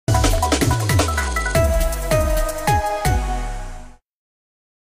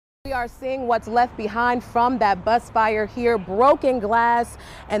We are seeing what's left behind from that bus fire here. Broken glass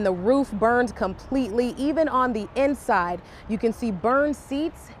and the roof burned completely. Even on the inside, you can see burned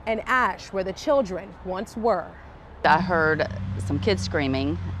seats and ash where the children once were. I heard some kids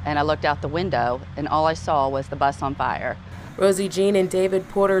screaming and I looked out the window and all I saw was the bus on fire. Rosie Jean and David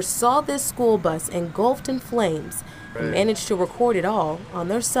Porter saw this school bus engulfed in flames and managed to record it all on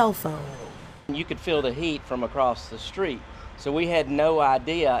their cell phone. You could feel the heat from across the street, so we had no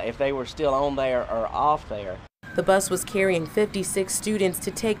idea if they were still on there or off there. The bus was carrying 56 students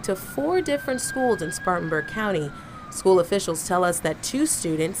to take to 4 different schools in Spartanburg County. School officials tell us that 2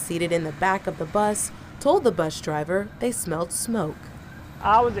 students seated in the back of the bus told the bus driver they smelled smoke.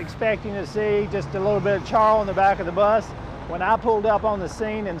 I was expecting to see just a little bit of char on the back of the bus. When I pulled up on the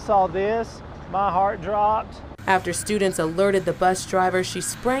scene and saw this, my heart dropped. After students alerted the bus driver, she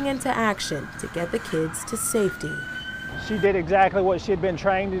sprang into action to get the kids to safety. She did exactly what she had been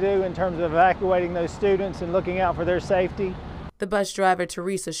trained to do in terms of evacuating those students and looking out for their safety. The bus driver,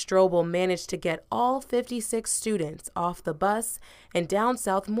 Teresa Strobel, managed to get all 56 students off the bus and down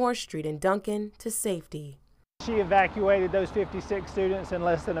South Moore Street in Duncan to safety. She evacuated those 56 students in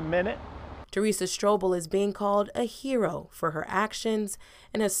less than a minute. Teresa Strobel is being called a hero for her actions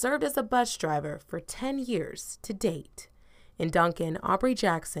and has served as a bus driver for 10 years to date. In Duncan, Aubrey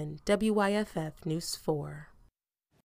Jackson, WYFF News 4.